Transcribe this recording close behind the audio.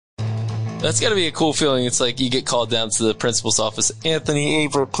That's got to be a cool feeling. It's like you get called down to the principal's office. Anthony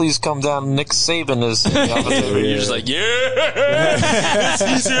Averett, please come down. Nick Saban is in the office. Yeah. You're just like, yeah, it's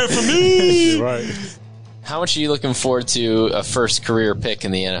easier for me. Right. How much are you looking forward to a first career pick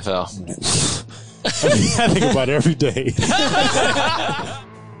in the NFL? I think about it every day.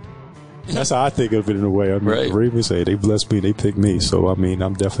 That's how I think of it in a way. I mean, Right. the Ravens say they bless me, they pick me. So, I mean,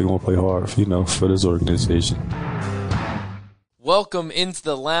 I'm definitely going to play hard, for this organization. Welcome into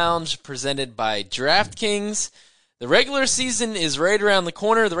the lounge presented by DraftKings. The regular season is right around the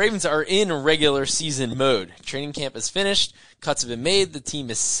corner. The Ravens are in regular season mode. Training camp is finished. Cuts have been made. The team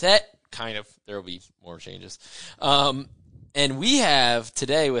is set. Kind of. There will be more changes. And we have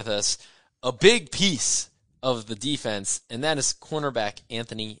today with us a big piece of the defense, and that is cornerback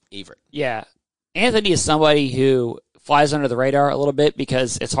Anthony Averett. Yeah. Anthony is somebody who flies under the radar a little bit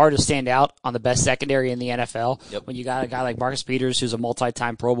because it's hard to stand out on the best secondary in the NFL. Yep. When you got a guy like Marcus Peters, who's a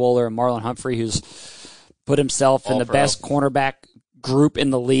multi-time Pro Bowler, and Marlon Humphrey, who's put himself in the All-pro. best cornerback group in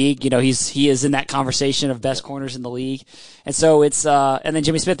the league. He is in that conversation of best corners in the league. And so it's, and then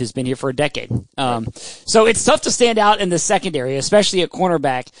Jimmy Smith, who's been here for a decade. So it's tough to stand out in the secondary, especially at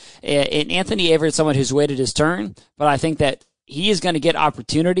cornerback. And Anthony Averett is someone who's waited his turn, but I think that he is going to get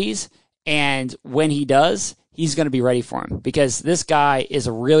opportunities. And when he does, he's going to be ready for him because this guy is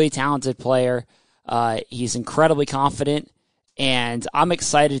a really talented player. He's incredibly confident. And I'm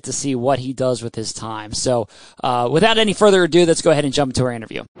excited to see what he does with his time. So without any further ado, let's go ahead and jump into our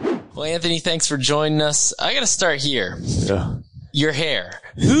interview. Well, Anthony, thanks for joining us. I got to start here. Yeah. Your hair.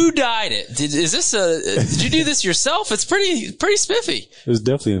 Who dyed it? Did you do this yourself? It's pretty spiffy. I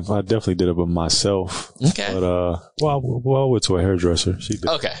definitely did it by myself. Okay. But, I went to a hairdresser. She did.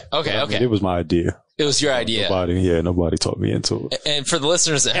 Okay. I mean, it was my idea. It was your idea. Nobody talked me into it. And for the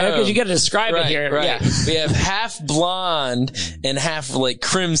listeners at Because home, you got to describe it here. Right. Yeah. We have half blonde and half like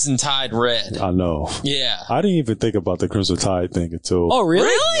crimson tide red. I know. Yeah. I didn't even think about the Crimson Tide thing until. Oh, really?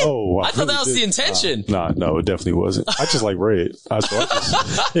 Oh, I thought really that was did. the intention. No, it definitely wasn't. I just like red. Red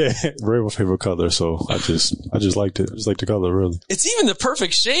was my favorite color, so I just liked it. I just like the color, really. It's even the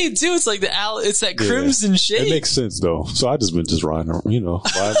perfect shade too. It's like it's that crimson shade. It makes sense though. So I just been riding along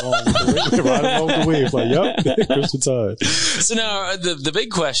the wave. Like, yep, Crimson Tide. So now the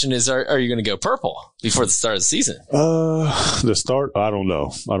big question is: Are you going to go purple before the start of the season? The start, I don't know.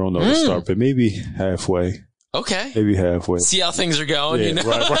 The start, but maybe halfway. Okay. Maybe halfway. See how things are going. Yeah,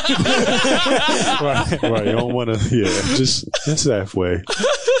 right. right. You don't want to. Yeah, just halfway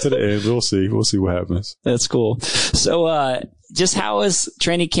to the end. We'll see. We'll see what happens. That's cool. So, just how has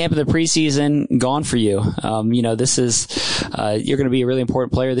training camp in the preseason gone for you? This is, you're going to be a really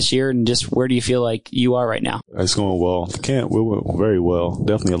important player this year, and just where do you feel like you are right now? It's going well. The camp, we went very well.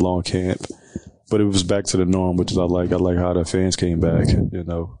 Definitely a long camp, but it was back to the norm, which is I like how the fans came back, and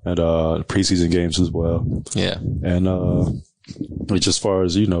the preseason games as well. Yeah. And, just as far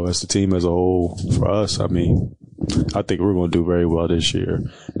as, as the team as a whole, for us, I mean, I think we're going to do very well this year.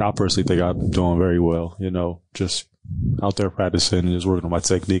 And I personally think I'm doing very well, just out there practicing and just working on my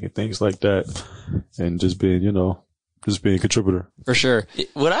technique and things like that. And just being, being a contributor. For sure.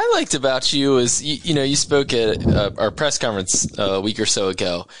 What I liked about you is, you spoke at our press conference a week or so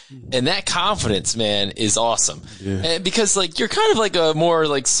ago, and that confidence, man, is awesome. Yeah. And because, you're kind of like a more,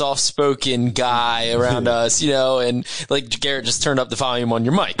 soft-spoken guy around us, and, Garrett just turned up the volume on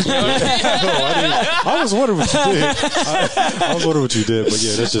your mic. You know what I mean? I was wondering what you did. I was wondering what you did, but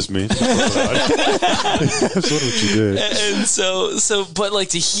yeah, that's just me. I was wondering what you did. And but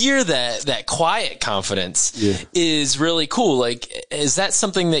to hear that quiet confidence is really cool. Is that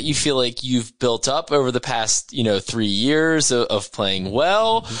something that you feel like you've built up over the past, 3 years of playing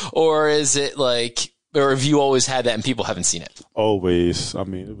well? Or is it or have you always had that and people haven't seen it? Always. I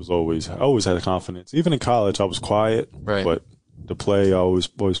mean, I always had confidence. Even in college, I was quiet, right? But the play, I always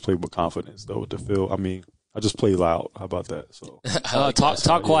played with confidence though, with the field. I mean, I just play loud. How about that? So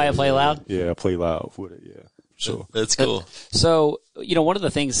talk quiet, play loud. Yeah, I play loud with it. Yeah, sure. That's cool. So, one of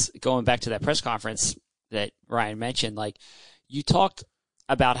the things going back to that press conference that Ryan mentioned, you talked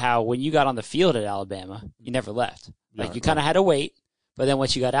about how when you got on the field at Alabama, you never left. You kind of had to wait, but then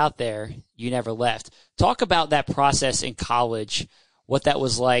once you got out there, you never left. Talk about that process in college, what that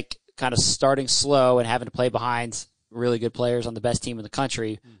was like, kind of starting slow and having to play behind really good players on the best team in the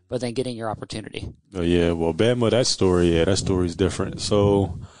country, but then getting your opportunity. Oh, yeah, well, Bama, that story is different.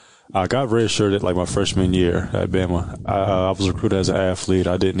 So I got redshirted like my freshman year at Bama. I was recruited as an athlete.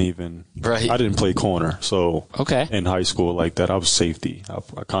 I didn't play corner. So in high school like that, I was safety.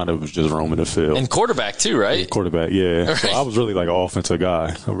 I kind of was just roaming the field. And quarterback too, right? Yeah, quarterback, yeah. Right. So I was really like an offensive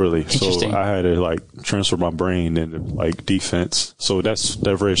guy, really. So I had to like transfer my brain into like defense. So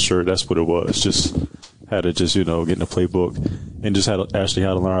that red shirt, that's what it was. Just had to just, get in the playbook and just had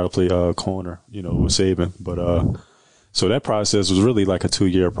to learn how to play corner, with Saban. But so that process was really like a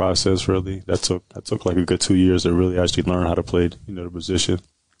 2-year process, really. That took like a good 2 years to really actually learn how to play, the position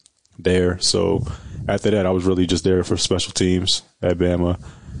there. So after that, I was really just there for special teams at Bama.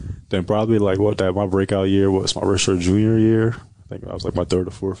 Then probably like my breakout year was my redshirt junior year. I think I was like my 3rd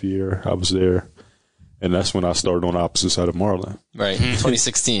or 4th year I was there. And that's when I started on the opposite side of Marlin. Right,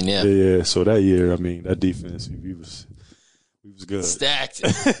 2016, yeah. Yeah, so that year, I mean, that defense, we was good. Stacked.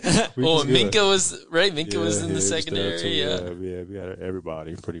 Minka was, right? Minka was in the secondary, yeah, we had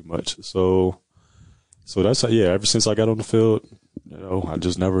everybody pretty much. So that's how, ever since I got on the field, I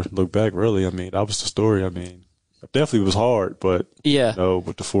just never looked back, really. I mean, that was the story. I mean, it definitely was hard, but,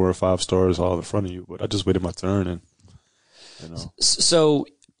 with the 4 or 5 stars all in front of you. But I just waited my turn and, So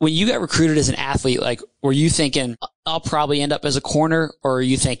when you got recruited as an athlete, like, were you thinking, I'll probably end up as a corner, or are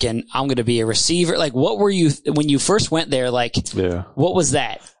you thinking, I'm going to be a receiver? Like, what were you, when you first went there, like, what was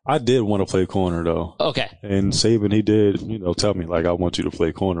that? I did want to play corner, though. Okay. And Saban, he did, tell me, like, I want you to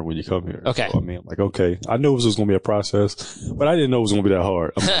play corner when you come here. Okay. So, I mean, like, okay. I knew this was going to be a process, but I didn't know it was going to be that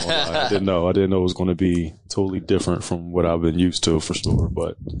hard. I'm not gonna lie. I didn't know. I didn't know it was going to be totally different from what I've been used to, for sure.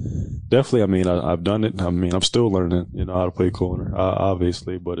 But definitely, I mean, I've done it. I mean, I'm still learning, how to play corner,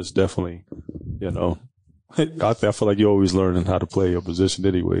 obviously, but it's definitely, I feel like you're always learning how to play your position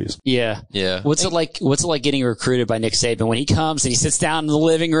anyways. Yeah. Yeah. What's it like getting recruited by Nick Saban when he comes and he sits down in the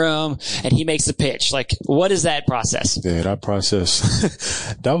living room and he makes the pitch? Like, what is that process? Yeah, that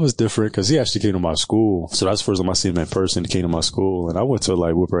process, that was different because he actually came to my school. So that's the first time I seen him in person. He came to my school and I went to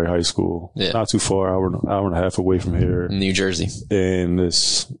like Woodbury High School. Yeah. Not too far, hour and a half away from here. New Jersey. And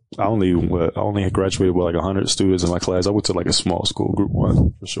I only had graduated with like 100 students in my class. I went to like a small school, Group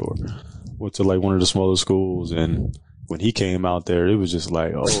 1 for sure. Went to like one of the smaller schools, and when he came out there, it was just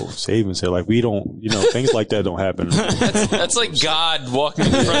like, oh, Saban's here. Like, we don't, things like that don't happen. That's like God walking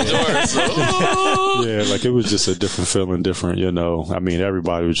in the front door. So. Yeah, like it was just a different feeling, different, I mean,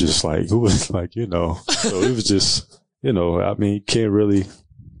 everybody was just like, who was like, so it was just, I mean, can't really,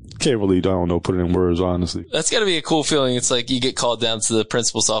 I don't know, put it in words, honestly. That's got to be a cool feeling. It's like you get called down to the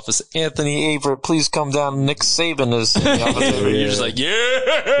principal's office. Anthony Averett, please come down. Nick Saban is in the office. Yeah. You're just like,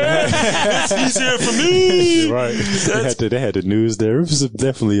 it's easier for me. Right. They had the news there. It was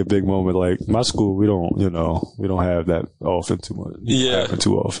definitely a big moment. Like my school, we don't have that often too much. Yeah.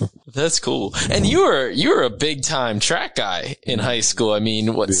 Too often. That's cool. And you were a big time track guy in high school. I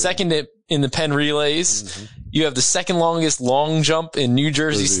mean, second in the Penn relays? Mm-hmm. You have the second longest long jump in New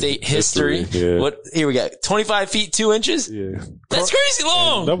Jersey State history. Yeah. Here we got 25 feet 2 inches. Yeah, that's crazy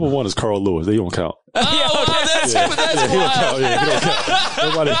long. Number 1 is Carl Lewis. They don't count. That's wild. He don't count. Yeah, he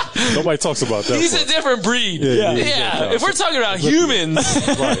don't count. Nobody talks about that. He's a different breed. Yeah. If we're talking about humans,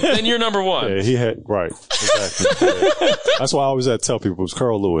 then you're number 1. Yeah, he had exactly. Yeah. That's why I always had to tell people it was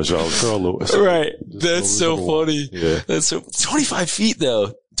Carl Lewis, y'all. Carl Lewis. Right. That's so funny. Yeah. That's 25 feet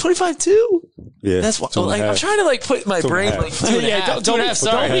though. 25 too? Yeah. That's what, like, I'm trying to like put my brain like 2.5.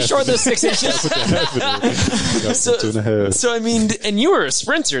 Don't be short those 6 inches. So I mean, and you were a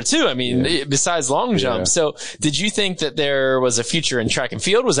sprinter too. I mean, besides long jump. So did you think that there was a future in track and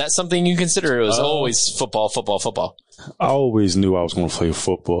field? Was that something you considered? It was always football? I always knew I was going to play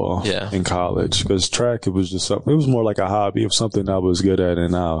football in college because track, it was just something, it was more like a hobby of something I was good at,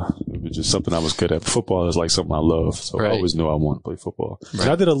 and now it was just something I was good at. Football is like something I love, so I always knew I wanted to play football. Right. And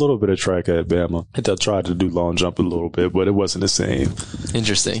I did a little bit of track at Bama. I tried to do long jump a little bit, but it wasn't the same.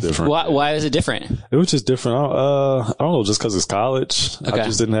 Interesting. Why is it different? It was just different. I don't know, just because it's college. Okay. I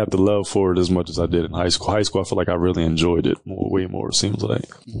just didn't have the love for it as much as I did in high school. High school, I feel like I really enjoyed it way more, it seems like.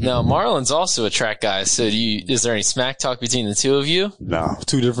 Now, Marlon's also a track guy, so is there any smack talk between the two of you? No,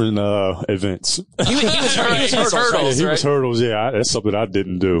 2 different events. He was hurdles. He was hurdles. Yeah, that's something I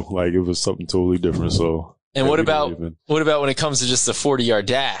didn't do. Like, it was something totally different. So. And what about when it comes to just the 40-yard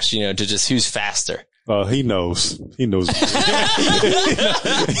dash? To just who's faster? He knows. He knows.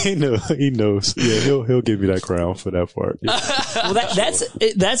 He knows. Yeah, he'll give me that crown for that part. Yeah. Well,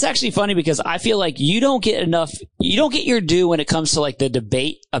 that's actually funny because I feel like you don't get your due when it comes to like the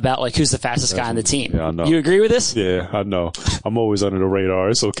debate about like who's the fastest guy on the team. Yeah, I know. You agree with this? Yeah, I know. I'm always under the radar.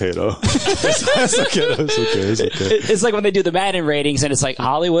 It's okay though. It's okay. It's like when they do the Madden ratings and it's like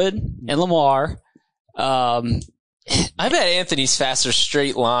Hollywood and Lamar, I bet Anthony's faster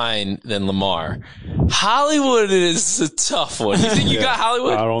straight line than Lamar. Hollywood is a tough one. You think you got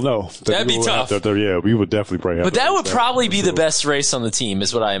Hollywood? I don't know. That'd be tough. Yeah, we would definitely probably have. But that would probably be the best race on the team,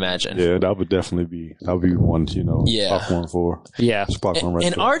 is what I imagine. Yeah, that would definitely be. That would be one. Top 1 for. Yeah.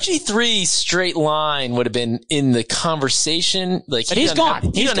 And RG3 straight line would have been in the conversation. Like, but he's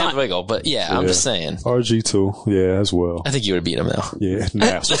gone. He doesn't have the wiggle, but yeah, I'm just saying. RG2, yeah, as well. I think you would have beat him now. Yeah,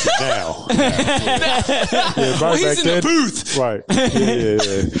 now. Yeah, right he's in the booth. Right.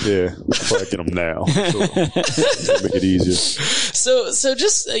 Yeah. Try to get him now. So, make it easier. So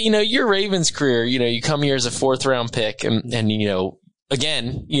just, your Ravens career, you come here as a 4th round pick and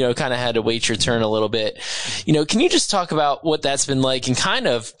again, kind of had to wait your turn a little bit. Can you just talk about what that's been like and kind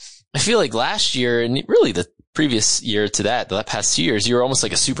of, I feel like last year and really the previous year to that, the past 2 years, you were almost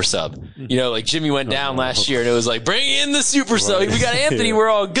like a super sub. Like Jimmy went down last year and it was like, bring in the super sub. We got Anthony. We're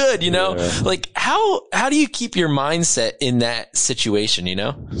all good, Like how do you keep your mindset in that situation,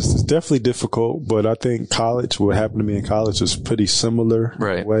 It's definitely difficult, but I think what happened to me in college is pretty similar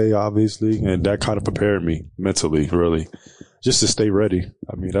way, obviously. And that kind of prepared me mentally, really. Just to stay ready.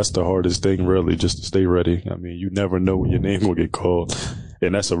 I mean, that's the hardest thing, really, just to stay ready. I mean, you never know when your name will get called.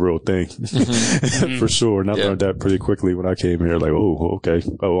 And that's a real thing. For sure. And I learned that pretty quickly when I came here. Like, oh, okay.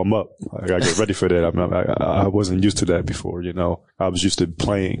 Oh, I'm up. I got to get ready for that. I wasn't used to that before, I was used to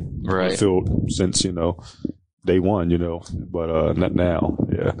playing on the field since, day one, but not now.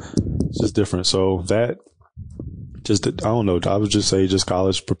 Yeah. It's just different. So that I don't know. I would just say just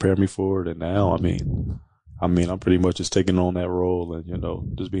college prepared me for it. And now, I'm pretty much just taking on that role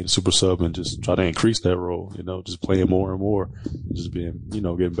and, just being a super sub and just try to increase that role, just playing more and more, just being,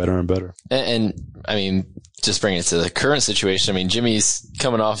 getting better and better. And just bringing it to the current situation. Jimmy's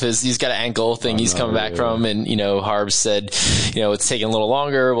coming off he's got an ankle thing he's coming back from. And, Harbs said, it's taking a little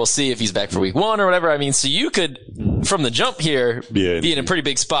longer. We'll see if he's back for week 1 or whatever. So you could, from the jump here, be in a pretty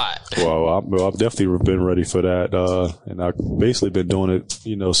big spot. Well, I've definitely been ready for that. And I've basically been doing it,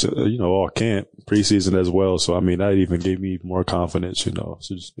 all camp, preseason as well. So, that even gave me more confidence, and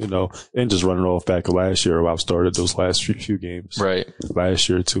just running off back of last year where I've started those last few games. Right. Last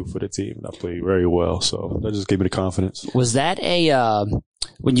year, too, for the team. And I played very well. So that just gave me the confidence. Was that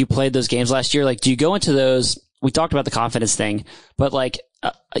when you played those games last year, do you go into those, we talked about the confidence thing, but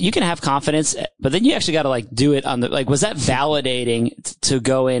you can have confidence, but then you actually got to do it on was that validating to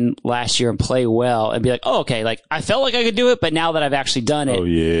go in last year and play well and be like, oh, okay, I felt like I could do it, but now that I've actually done it. Oh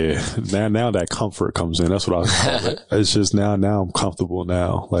yeah. Now that comfort comes in. That's what I call it. It's just now I'm comfortable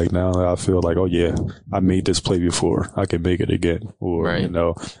now. Now I feel like, oh yeah, I made this play before. I can make it again. Or,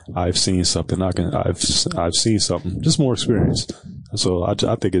 I've seen something. I've seen something, just more experience. So I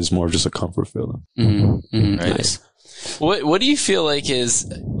think it's more just a comfort feeling. Mm-hmm. Mm-hmm. Right. Nice. What do you feel like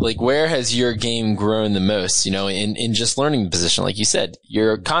is where has your game grown the most? In just learning the position, like you said,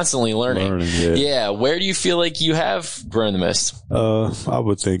 you're constantly learning. Yeah. Where do you feel like you have grown the most? I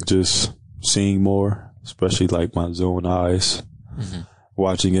would think just seeing more, especially my zone eyes. Mm-hmm.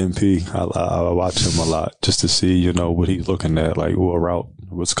 Watching MP, I watch him a lot just to see, what he's looking at, a route,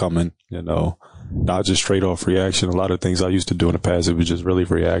 what's coming, not just straight off reaction. A lot of things I used to do in the past, it was just really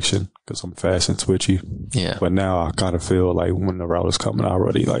reaction because I'm fast and twitchy. Yeah. But now I kind of feel like when the route is coming, I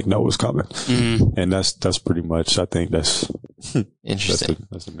already know it's coming. Mm-hmm. And that's pretty much, I think that's interesting.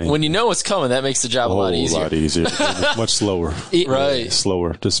 That's the main when you know what's coming, that makes the job a lot easier. A lot easier. Much slower. Right.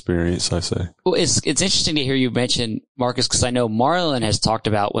 Slower experience, I say. Well, it's interesting to hear you mention Marcus because I know Marlon has talked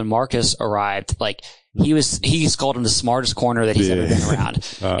about when Marcus arrived, he's called him the smartest corner that he's ever been around.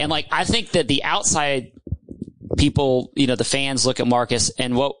 And I think that the outside people, the fans look at Marcus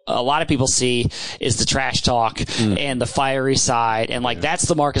and what a lot of people see is the trash talk and the fiery side. And that's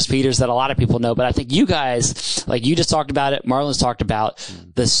the Marcus Peters that a lot of people know. But I think you guys, you just talked about it. Marlon's talked about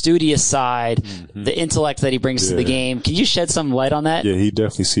the studious side, the intellect that he brings to the game. Can you shed some light on that? Yeah, he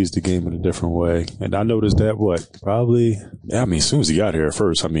definitely sees the game in a different way. And I noticed that as soon as he got here at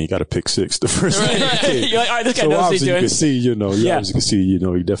first, he got a pick 6 the first game. You're like, all right, this guy knows what he's doing. You can see, you obviously can see,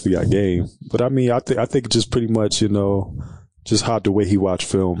 he definitely got game. But I think just pretty much, just how the way he watched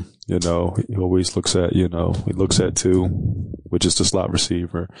film, he always looks at, he looks at 2, which is the slot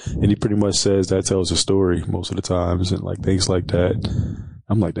receiver. And he pretty much says that tells a story most of the times and things like that.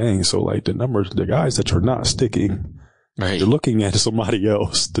 I'm like, dang. So the guys that are not sticking, right, you're looking at somebody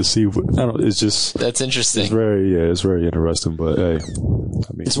else to see it's just, that's interesting. It's very interesting, but hey,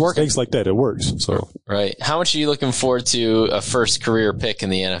 it's working. Things like that, it works. So, right. How much are you looking forward to a first career pick in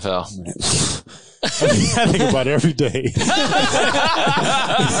the NFL? I think about it every day.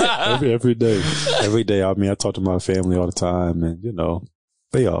 every day. I talk to my family all the time and,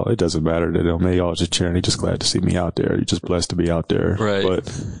 it doesn't matter to them. They all just cheering. They just glad to see me out there. You're just blessed to be out there. Right. But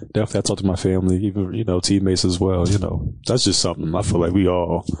definitely I talk to my family, even, teammates as well. That's just something I feel like we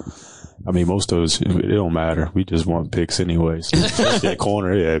all, most of us, it don't matter. We just want picks anyways. That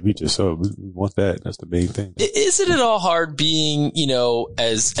corner, yeah, we want that. That's the main thing. Isn't it all hard being,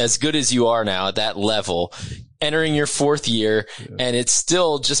 as good as you are now at that level, entering your fourth year, and it's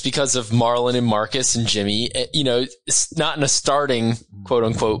still just because of Marlon and Marcus and Jimmy, it's not in a starting quote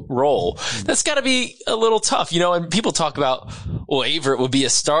unquote role. That's got to be a little tough, and people talk about, well, Averett would be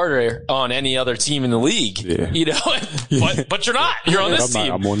a starter on any other team in the league, but you're not. You're on this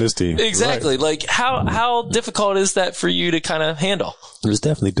team. I'm on this team. Exactly. Right. Like how difficult is that for you to kind of handle? It's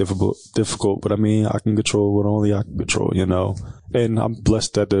definitely difficult, but I can control what only I can control, and I'm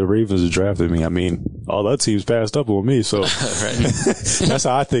blessed that the Ravens drafted me. All other teams passed up on me, so that's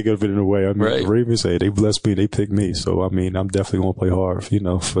how I think of it in a way. The Ravens say they blessed me, they picked me, so I'm definitely gonna play hard,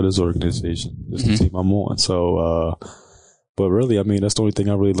 for this organization, this is the team I'm on. So, but really, that's the only thing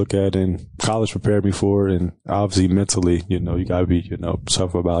I really look at, and college prepared me for it, and obviously mentally, you gotta be,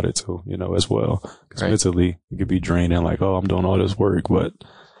 tough about it too, as well. Because mentally, you could be drained and like, oh, I'm doing all this work, but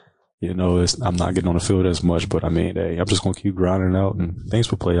I'm not getting on the field as much. But hey, I'm just gonna keep grinding out, and things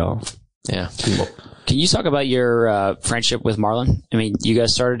will play out. Yeah. Can you talk about your friendship with Marlon? You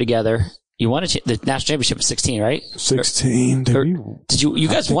guys started together. You won the national championship at 16, right? 16. Did you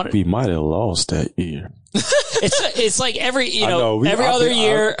guys won it? We might have lost that year. It's like every other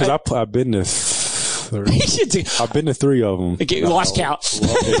year. Because I've been to three. I've been to three of them. Okay, lost count.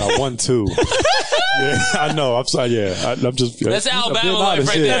 I won two. Yeah, I know. I'm sorry. Yeah, I'm just. That's Alabama life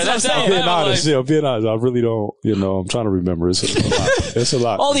right there. That's Alabama life. I'm being honest. I really don't. I'm trying to remember. It's a lot. It's a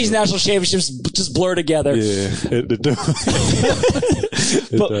lot. All these national championships just blur together. Yeah.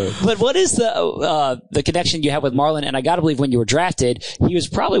 But what is the connection you have with Marlon? And I got to believe when you were drafted, he was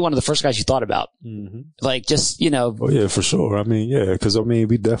probably one of the first guys you thought about. Mm-hmm. Like just Oh yeah, for sure. Because we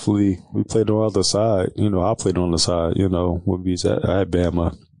played on the other side. I played on the side. When we was at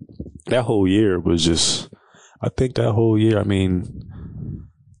Bama. That whole year was just. I think that whole year. I think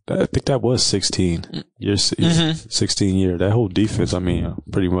that was 16 years. 16 year. That whole defense.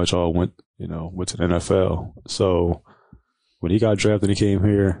 Pretty much all went to the NFL. So when he got drafted, he came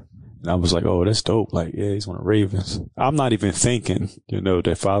here, and I was like, "Oh, that's dope!" Like, yeah, he's on the Ravens. I'm not even thinking,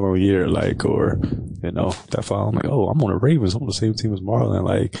 that following year, that following. I'm like, "Oh, I'm on the Ravens. I'm on the same team as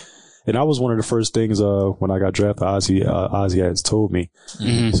Marlon." And that was one of the first things when I got drafted. Ozzy had told me,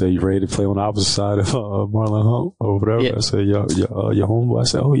 he said, "You ready to play on the opposite side of Marlon Hunt or whatever?" Yeah. I said, "Your homeboy." I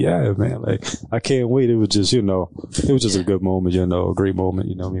said, "Oh yeah, man! Like, I can't wait." It was just, it was just a good moment, a great moment.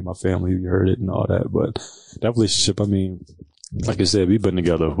 Me and my family, we heard it and all that. But that relationship, like I said, we've been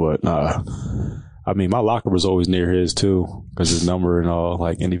together, but my locker was always near his too, because his number and all,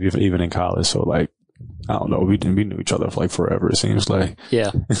 like, and even in college. So like, I don't know, we knew each other for like forever, it seems like.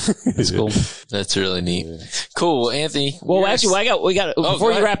 Yeah. That's cool. That's really neat. Yeah. Cool, Anthony. Well, actually, we got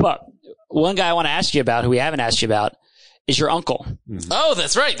before you wrap up, one guy I want to ask you about who we haven't asked you about is your uncle. Oh,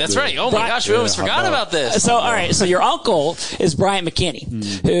 that's right. That's right. Oh my gosh, we almost forgot about this. So, all right. So your uncle is Bryant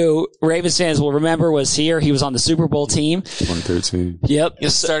McKinney, who Ravens fans will remember was here. He was on the Super Bowl team. 2013. Yep.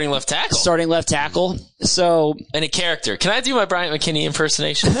 He's starting left tackle. So. And a character. Can I do my Bryant McKinney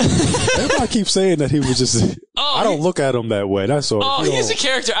impersonation? Everybody keeps saying that he was just, I don't look at him that way. That's all. Oh, he's a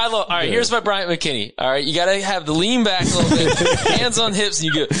character. All right, here's my Bryant McKinney. All right. You got to have the lean back a little bit, hands on hips, and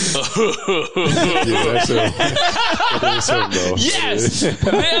you go, yeah, that's it. Yes! Nailed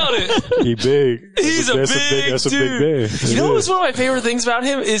it! He big. He's a big dude. That's a big man. You know what's one of my favorite things about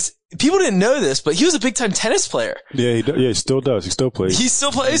him is people didn't know this, but he was a big time tennis player. Yeah, he still does. He still plays. He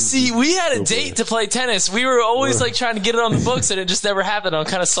still plays. See, we had a date to play tennis. We were always like trying to get it on the books, and it just never happened. I'm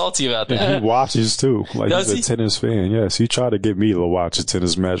kind of salty about that. And he watches too. Like, Does he's a tennis fan. Yes, he tried to get me to watch a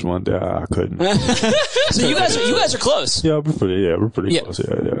tennis match one day. I couldn't. So you guys are close. Yeah, we're pretty close.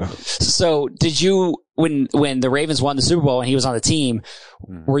 Yeah. So did you? When the Ravens won the Super Bowl and he was on the team,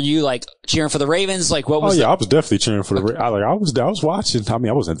 were you like cheering for the Ravens? Like, what was? I was definitely cheering for the. I was watching. I was watching.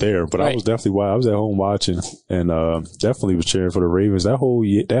 But I was definitely. I was at home watching, and definitely was cheering for the Ravens. That whole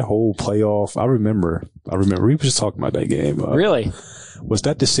playoff. I remember. We were just talking about that game. Really? Was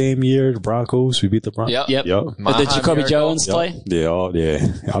that the same year the Broncos? We beat the Broncos. Yep. Did Jacoby Jones play? Yeah.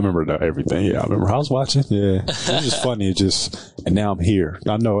 I remember everything. Yeah, I remember. I was watching. Yeah, it was just funny. And now I'm here.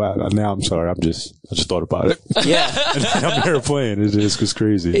 I know. Now I'm sorry. I just thought about it. Yeah. And I'm here playing. It's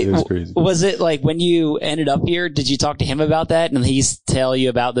crazy. It's crazy. Was it like when you ended up here? Did you talk to him about that, and he tell you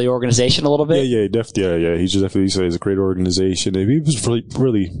about the organization a little bit? Yeah, definitely. Yeah. He just definitely said it's a great organization. And he was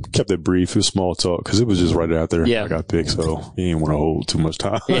really kept it brief. It was small talk because it was just right after I got picked, so he didn't want to hold too much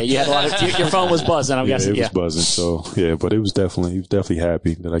time. Yeah, you had a lot of your phone was buzzing. I'm guessing. It was buzzing. So yeah, but he was definitely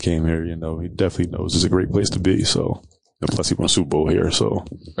happy that I came here. You know, he definitely knows it's a great place to be. So. And plus, he won a Super Bowl here, so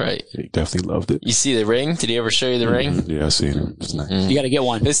right. He definitely loved it. You see the ring? Did he ever show you the ring? Yeah, I seen it. It's nice. You got to get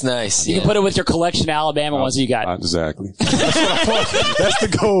one. It's nice. You can put it with your collection of Alabama ones that you got. Exactly. That's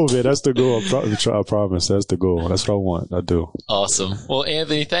the goal, man. That's the goal. I promise. That's the goal. That's what I want. I do. Awesome. Well,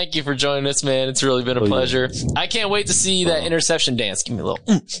 Anthony, thank you for joining us, man. It's really been a pleasure. I can't wait to see that interception dance. Give me a little.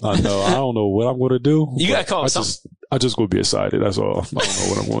 I know. I don't know what I'm going to do. You got to call him something. I just going to be excited. That's all. I don't know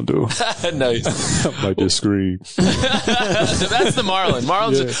what I'm going to do. Nice. I might just scream. That's the Marlin.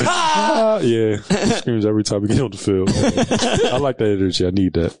 Marlin's yeah. He screams every time we get on the field. I like that energy. I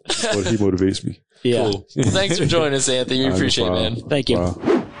need that. But he motivates me. Yeah. Cool. Well, thanks for joining us, Anthony. We appreciate it, man. Thank you.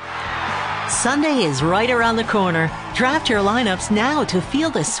 Sunday is right around the corner. Draft your lineups now to feel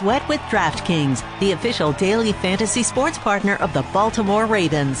the sweat with DraftKings, the official daily fantasy sports partner of the Baltimore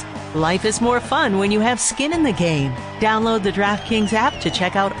Ravens. Life is more fun when you have skin in the game. Download the DraftKings app to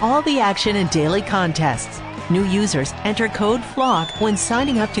check out all the action and daily contests. New users enter code FLOCK when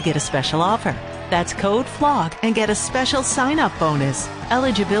signing up to get a special offer. That's code FLOCK and get a special sign-up bonus.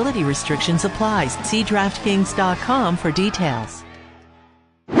 Eligibility restrictions apply. See DraftKings.com for details.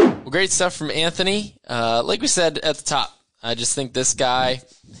 Well, great stuff from Anthony. Like we said at the top, I just think this guy,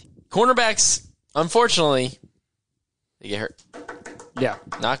 cornerbacks, unfortunately, they get hurt. Yeah.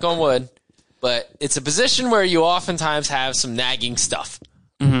 Knock on wood. But it's a position where you oftentimes have some nagging stuff,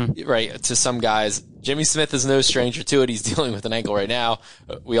 right, to some guys. Jimmy Smith is no stranger to it. He's dealing with an ankle right now.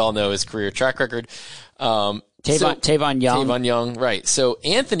 We all know his career track record. Tavon Young. Tavon Young, right. So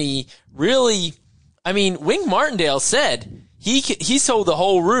Anthony really, I mean, Wink Martindale said he told the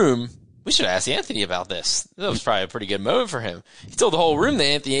whole room, we should ask Anthony about this. That was probably a pretty good moment for him. He told the whole room that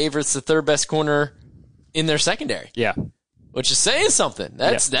Anthony Averett's the third best corner in their secondary. Yeah. Which is saying something.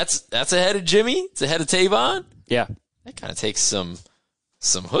 That's ahead of Jimmy. It's ahead of Tavon. Yeah. That kind of takes some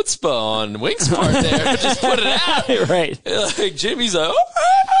chutzpah on Wink's part there. Just put it out. Right. Like Jimmy's like,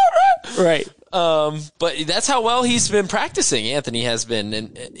 all right. But that's how well he's been practicing. Anthony has been,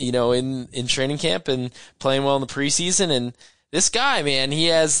 in training camp and playing well in the preseason. And this guy, man, he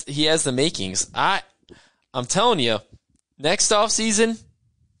has the makings. I'm telling you, next offseason,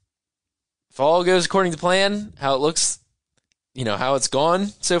 if all goes according to plan, how it looks, how it's gone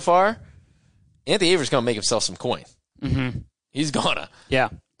so far, Anthony Averett's going to make himself some coin. Mm-hmm. He's gonna. Yeah.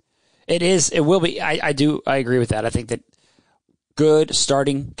 It will be. I agree with that. I think that good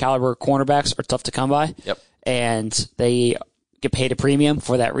starting caliber cornerbacks are tough to come by. Yep. And they get paid a premium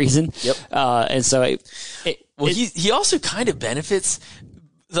for that reason. Yep. And so he also kind of benefits,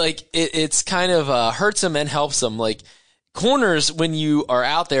 like it's kind of hurts him and helps him. Like corners, when you are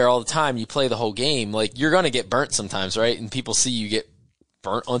out there all the time, you play the whole game, like you're going to get burnt sometimes, right? And people see you get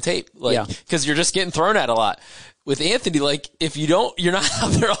burnt on tape, like, because you're just getting thrown at a lot. With Anthony, like, if you're not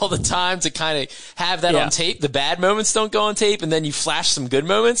out there all the time to kind of have that on tape, the bad moments don't go on tape, and then you flash some good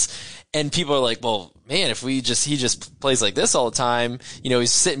moments, and people are like, well, man, if he just plays like this all the time,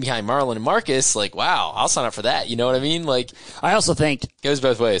 he's sitting behind Marlon and Marcus, like, wow, I'll sign up for that. You know what I mean? Like, I also think goes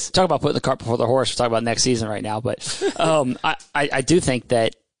both ways. Talk about putting the cart before the horse. We're talking about next season right now, but I do think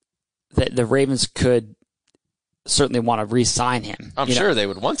that the Ravens could certainly want to re-sign him. I'm sure they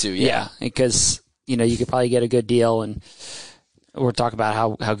would want to, yeah, because you could probably get a good deal, and we're talking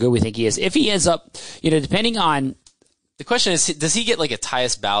about how good we think he is. If he ends up, depending on... The question is, does he get like a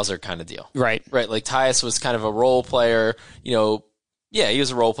Tyus Bowser kind of deal? Right. Right, like Tyus was kind of a role player, he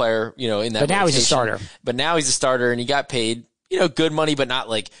was a role player, in that But now rotation. he's a starter. But now he's a starter, and he got paid, good money, but not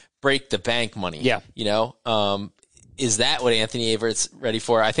like break the bank money. Yeah. Is that what Anthony Averett's ready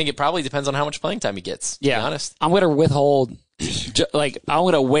for? I think it probably depends on how much playing time he gets, to be honest. I'm going to withhold... I'm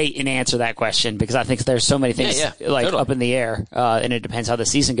going to wait and answer that question because I think there's so many things totally up in the air, and it depends how the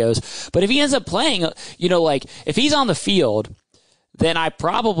season goes. But if he ends up playing, if he's on the field, then I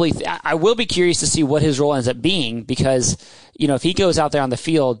will be curious to see what his role ends up being because, if he goes out there on the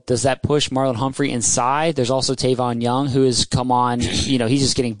field, does that push Marlon Humphrey inside? There's also Tavon Young who has come on, he's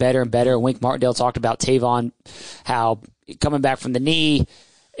just getting better and better. Wink Martindale talked about Tavon, how coming back from the knee,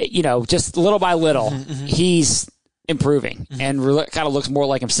 just little by little, he's improving and kind of looks more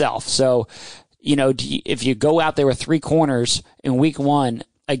like himself. So, if you go out there with three corners in week 1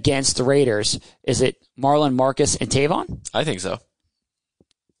 against the Raiders, is it Marlon, Marcus, and Tavon? I think so.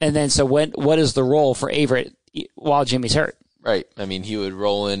 And then, so what is the role for Averett while Jimmy's hurt? Right. I mean, he would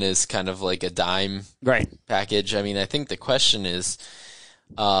roll in as kind of like a dime package. I mean, I think the question is,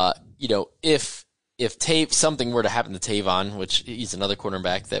 if something were to happen to Tavon, which he's another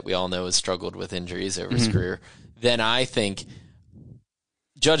cornerback that we all know has struggled with injuries over his career, then I think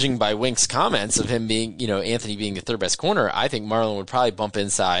judging by Wink's comments of him being, Anthony being the third best corner, I think Marlon would probably bump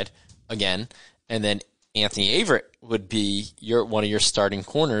inside again, and then Anthony Averett would be one of your starting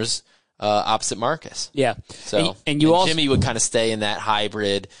corners opposite Marcus. Yeah. So and Jimmy would kind of stay in that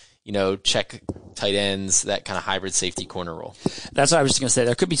hybrid, check tight ends, that kind of hybrid safety corner role. That's what I was just going to say.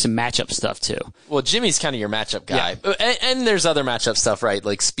 There could be some matchup stuff too. Well, Jimmy's kind of your matchup guy. Yeah. And there's other matchup stuff, right?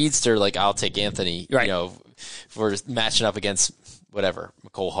 Like speedster, like I'll take Anthony, right. For matching up against whatever,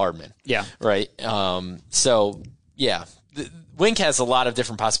 McCole Hardman. Yeah. Right. So yeah, Wink has a lot of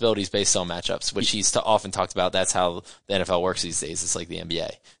different possibilities based on matchups, which he's often talked about. That's how the NFL works these days. It's like the NBA.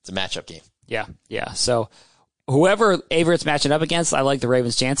 It's a matchup game. Yeah. Yeah. So whoever Averett's matching up against, I like the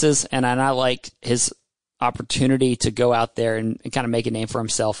Ravens' chances, and I like his opportunity to go out there and kind of make a name for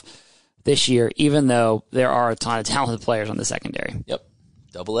himself this year, even though there are a ton of talented players on the secondary. Yep.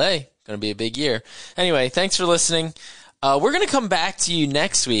 Double A. Going to be a big year. Anyway, thanks for listening. We're going to come back to you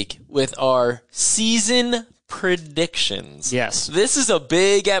next week with our season predictions. Yes. This is a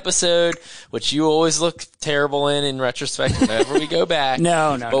big episode, which you always look terrible in retrospect whenever we go back.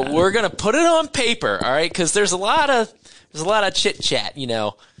 No. But we're going to put it on paper, all right? Because there's a lot of chit-chat,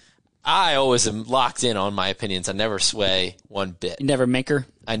 I always am locked in on my opinions. I never sway one bit. You never minker?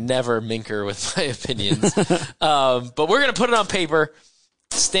 I never minker with my opinions. But we're going to put it on paper,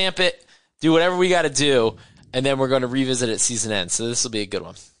 stamp it, do whatever we got to do, and then we're going to revisit it season end. So this will be a good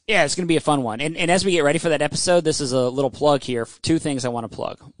one. Yeah, it's going to be a fun one. And as we get ready for that episode, this is a little plug here. Two things I want to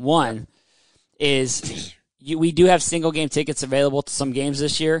plug. One is we do have single game tickets available to some games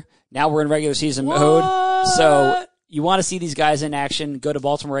this year. Now we're in regular season mode. So you want to see these guys in action, go to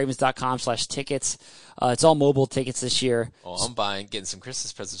BaltimoreRavens.com/tickets. It's all mobile tickets this year. Oh, I'm getting some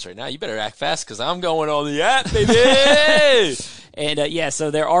Christmas presents right now. You better act fast because I'm going on the app, baby. And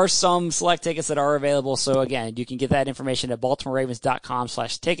so there are some select tickets that are available. So again, you can get that information at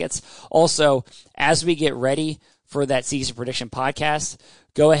BaltimoreRavens.com/tickets. Also, as we get ready for that season prediction podcast,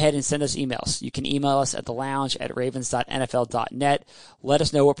 go ahead and send us emails. You can email us at thelounge@ravens.nfl.net. Let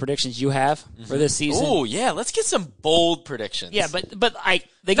us know what predictions you have for this season. Oh yeah, let's get some bold predictions. Yeah, but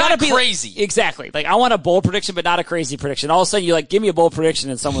they gotta be crazy. Exactly. Like I want a bold prediction, but not a crazy prediction. All of a sudden, you give me a bold prediction,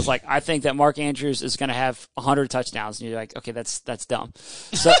 and someone's like, "I think that Mark Andrews is going to have 100 touchdowns," and you're like, "Okay, that's dumb."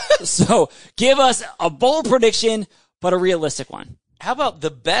 So give us a bold prediction, but a realistic one. How about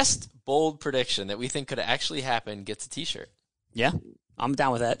the best bold prediction that we think could actually happen gets a T-shirt? Yeah, I'm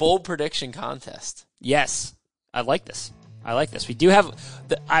down with that. Bold prediction contest. Yes, I like this. We do have.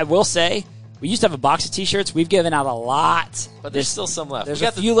 I will say. We used to have a box of T-shirts. We've given out a lot. But there's still some left. There's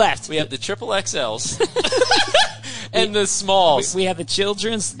a few left. We have the triple XLs and the smalls. We have the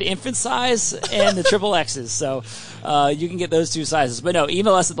children's, the infant size, and the triple X's. So you can get those two sizes. But no,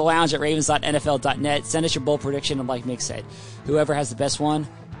 email us at thelounge@ravens.nfl.net. Send us your bold prediction. And like Mick said, whoever has the best one,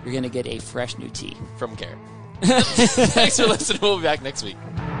 you're going to get a fresh new tee. From Garrett. Thanks for listening. We'll be back next week.